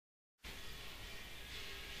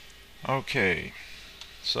Okay,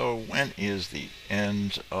 so when is the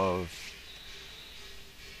end of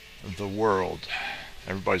the world?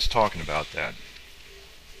 Everybody's talking about that.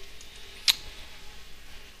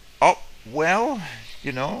 Oh, well,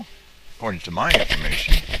 you know, according to my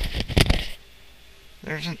information,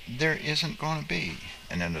 there isn't going to be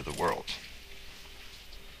an end of the world.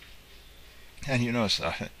 And you notice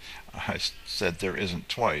I said there isn't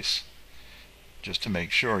twice, just to make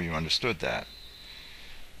sure you understood that.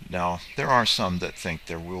 Now, there are some that think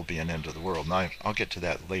there will be an end of the world, and I'll get to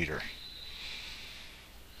that later.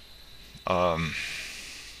 Um,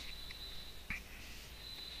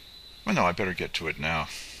 well, no, I better get to it now.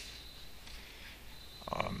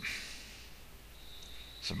 Um,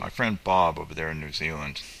 so my friend Bob over there in New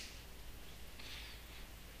Zealand,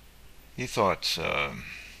 he thought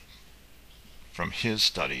from his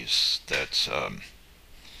studies that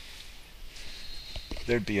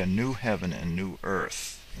there'd be a new heaven and new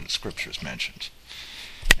earth in the scriptures mentioned.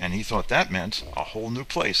 And he thought that meant a whole new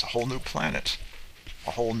place, a whole new planet,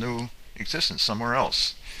 a whole new existence somewhere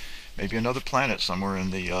else. Maybe another planet somewhere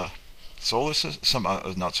in the solar system,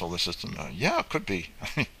 not solar system, yeah, it could be.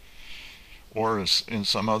 Or in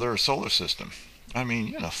some other solar system. I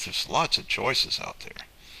mean, there's lots of choices out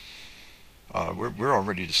there. We're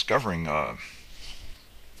already discovering uh,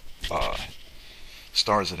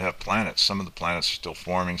 stars that have planets. Some of the planets are still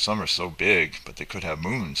forming. Some are so big, but they could have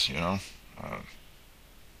moons.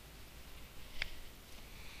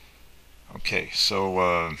 Okay, so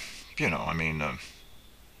I mean,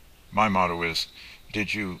 my motto is,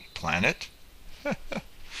 "Did you plan it?"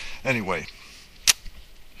 Anyway,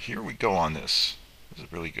 here we go on this. This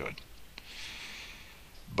is really good.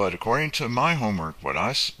 But according to my homework, what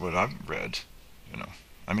I've read,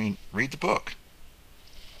 I mean, read the book.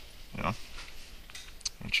 You know,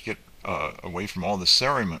 once you get away from all the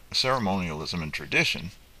ceremonialism and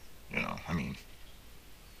tradition, I mean,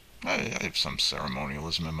 I have some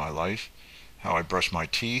ceremonialism in my life. How I brush my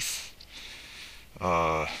teeth,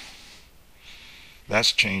 uh,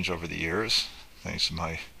 that's changed over the years, thanks to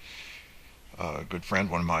my good friend,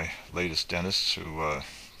 one of my latest dentists, who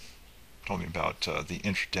told me about the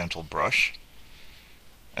interdental brush.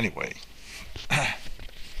 Anyway,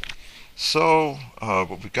 so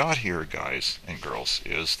what we got here, guys and girls,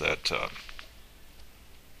 is that,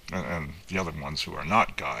 and the other ones who are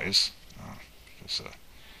not guys, because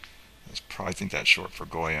I think that's short for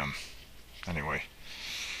goyim. Anyway,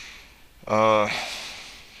 uh,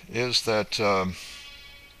 is that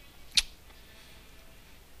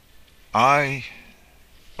I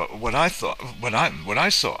what I thought what I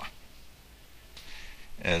saw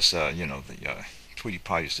as the Tweety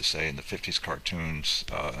Pie used to say in the '50s cartoons,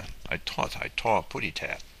 I taught putty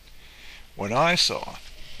tat. What I saw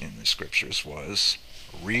in the scriptures was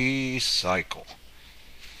recycle.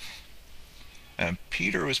 And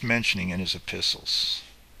Peter was mentioning in his epistles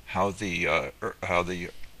how the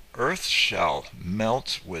earth shall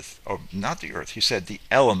melt with, or not the earth, he said the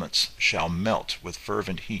elements shall melt with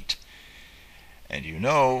fervent heat. And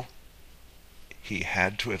he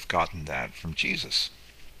had to have gotten that from Jesus.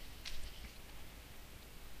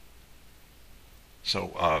 So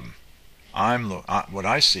what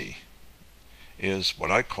I see is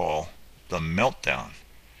what I call the meltdown.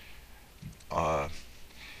 Uh,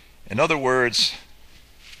 in other words,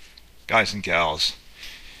 guys and gals,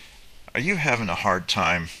 are you having a hard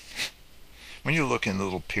time when you look in the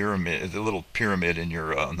little pyramid in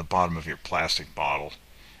your on the bottom of your plastic bottle,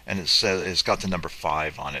 and it's got the number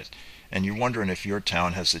 5 on it, and you're wondering if your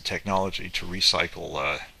town has the technology to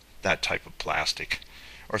recycle that type of plastic,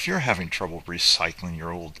 or if you're having trouble recycling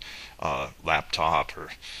your old laptop, or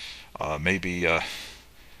maybe I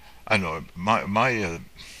don't know. My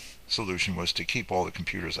solution was to keep all the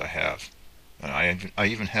computers I have, and I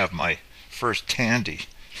even have my first Tandy.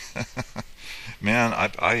 Man,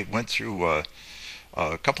 I went through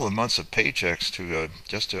a couple of months of paychecks to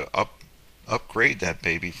just to upgrade that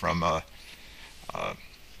baby from uh,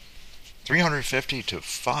 350 to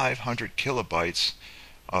 500 kilobytes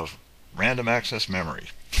of random access memory.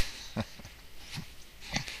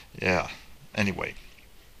 Yeah. Anyway,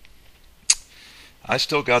 I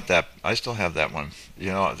still got that. I still have that one.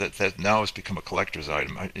 That now has become a collector's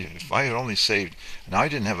item. If I had only saved, and I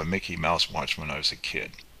didn't have a Mickey Mouse watch when I was a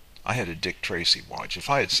kid. I had a Dick Tracy watch. If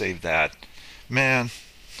I had saved that, man,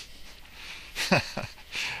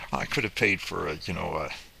 I could have paid for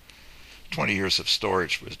 20 years of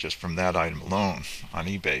storage was just from that item alone on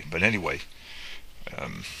eBay. But anyway,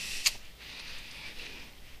 um,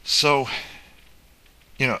 so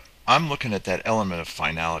I'm looking at that element of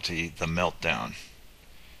finality, the meltdown.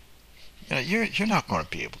 You're not going to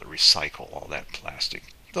be able to recycle all that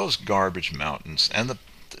plastic. those garbage mountains and the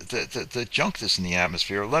junk that's in the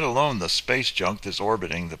atmosphere, let alone the space junk that's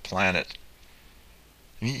orbiting the planet.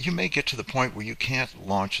 I mean, you may get to the point where you can't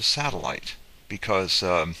launch a satellite because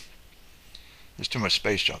there's too much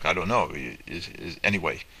space junk. I don't know.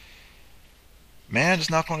 Anyway, man is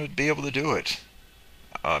not going to be able to do it,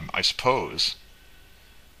 I suppose.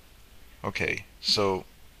 Okay, so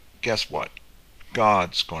guess what?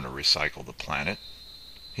 God's going to recycle the planet.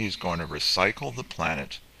 He's going to recycle the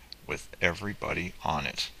planet with everybody on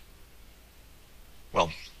it.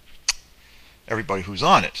 Well, everybody who's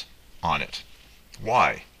on it.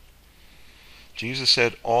 Why? Jesus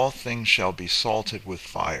said, all things shall be salted with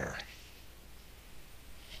fire.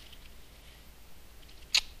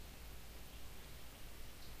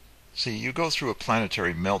 See, you go through a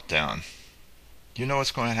planetary meltdown, you know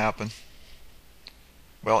what's going to happen?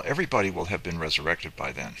 Well, everybody will have been resurrected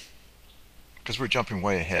by then, because we're jumping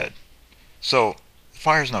way ahead. So,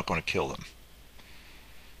 fire's not going to kill them.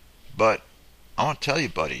 But I want to tell you,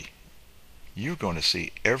 buddy, you're going to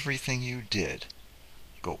see everything you did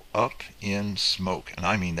go up in smoke. And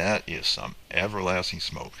I mean, that is some everlasting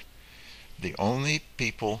smoke. The only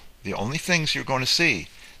things you're going to see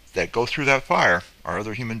that go through that fire are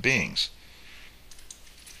other human beings.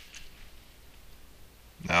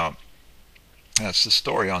 Now, that's the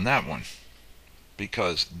story on that one.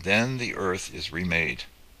 Because then the earth is remade.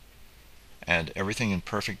 And everything in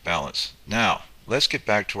perfect balance. Now, let's get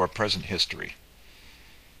back to our present history.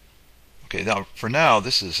 Okay, now, for now,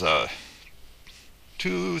 this is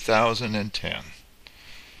 2010.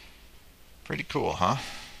 Pretty cool, huh?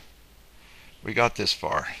 We got this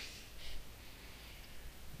far.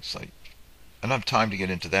 It's like, I don't have time to get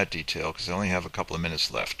into that detail because I only have a couple of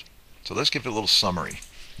minutes left. So let's give it a little summary.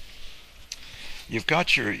 You've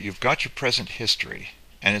got your present history,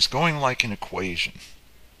 and it's going like an equation.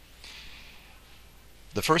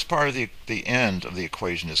 The first part of the end of the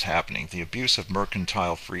equation is happening, the abuse of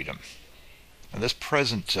mercantile freedom. And this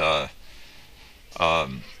present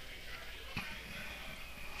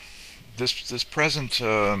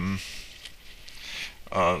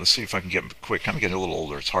let's see if I can get quick. I'm getting a little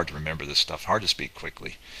older. It's hard to remember this stuff. Hard to speak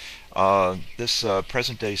quickly. This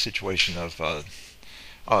present day situation of,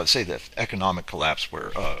 say, the economic collapse where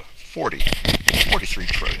 $43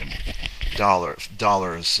 trillion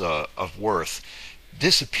of worth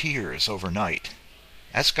disappears overnight.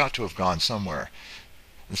 That's got to have gone somewhere.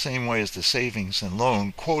 The same way as the savings and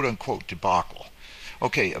loan quote-unquote debacle.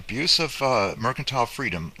 Okay, abuse of mercantile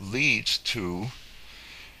freedom leads to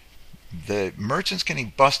the merchants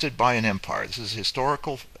getting busted by an empire. This is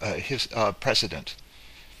historical precedent.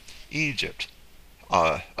 Egypt,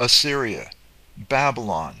 Assyria,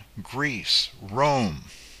 Babylon, Greece, Rome,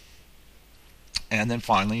 and then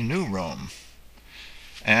finally New Rome.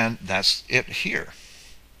 And that's it here.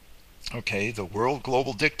 Okay, the world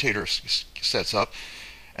global dictator sets up,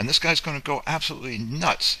 and this guy's going to go absolutely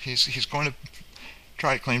nuts. He's going to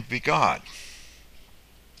try to claim to be God.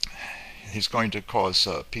 He's going to cause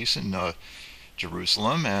peace in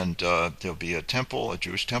Jerusalem, and there'll be a temple, a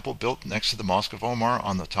Jewish temple built next to the Mosque of Omar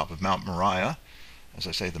on the top of Mount Moriah. As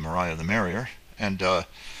I say, the Moriah the merrier. And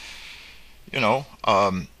in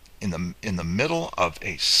the middle of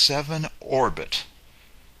a 7-orbit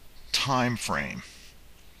time frame,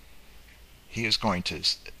 he is going to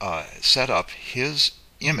set up his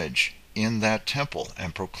image in that temple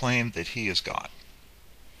and proclaim that he is God.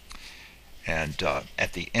 And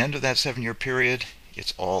at the end of that 7-year period,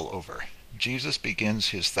 it's all over. Jesus begins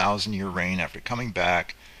his 1,000-year reign after coming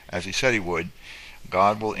back, as he said he would.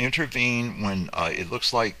 God will intervene when it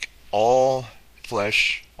looks like all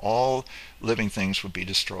flesh, all living things would be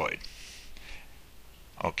destroyed.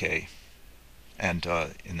 Okay, and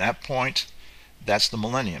in that point, that's the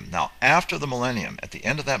millennium. Now, after the millennium, at the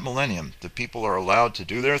end of that millennium, the people are allowed to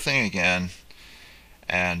do their thing again,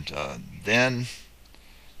 and then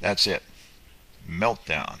that's it.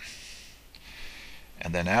 Meltdown.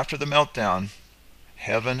 And then after the meltdown,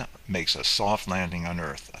 heaven makes a soft landing on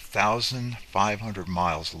earth, 1,500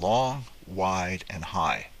 miles long, wide, and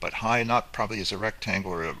high. But high not probably as a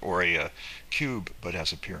rectangle or a cube, but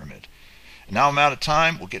as a pyramid. And now I'm out of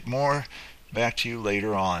time. We'll get more back to you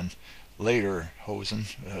later on. Later, Hosen.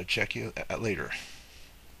 Check you later.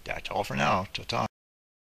 That's all for now. Ta-ta.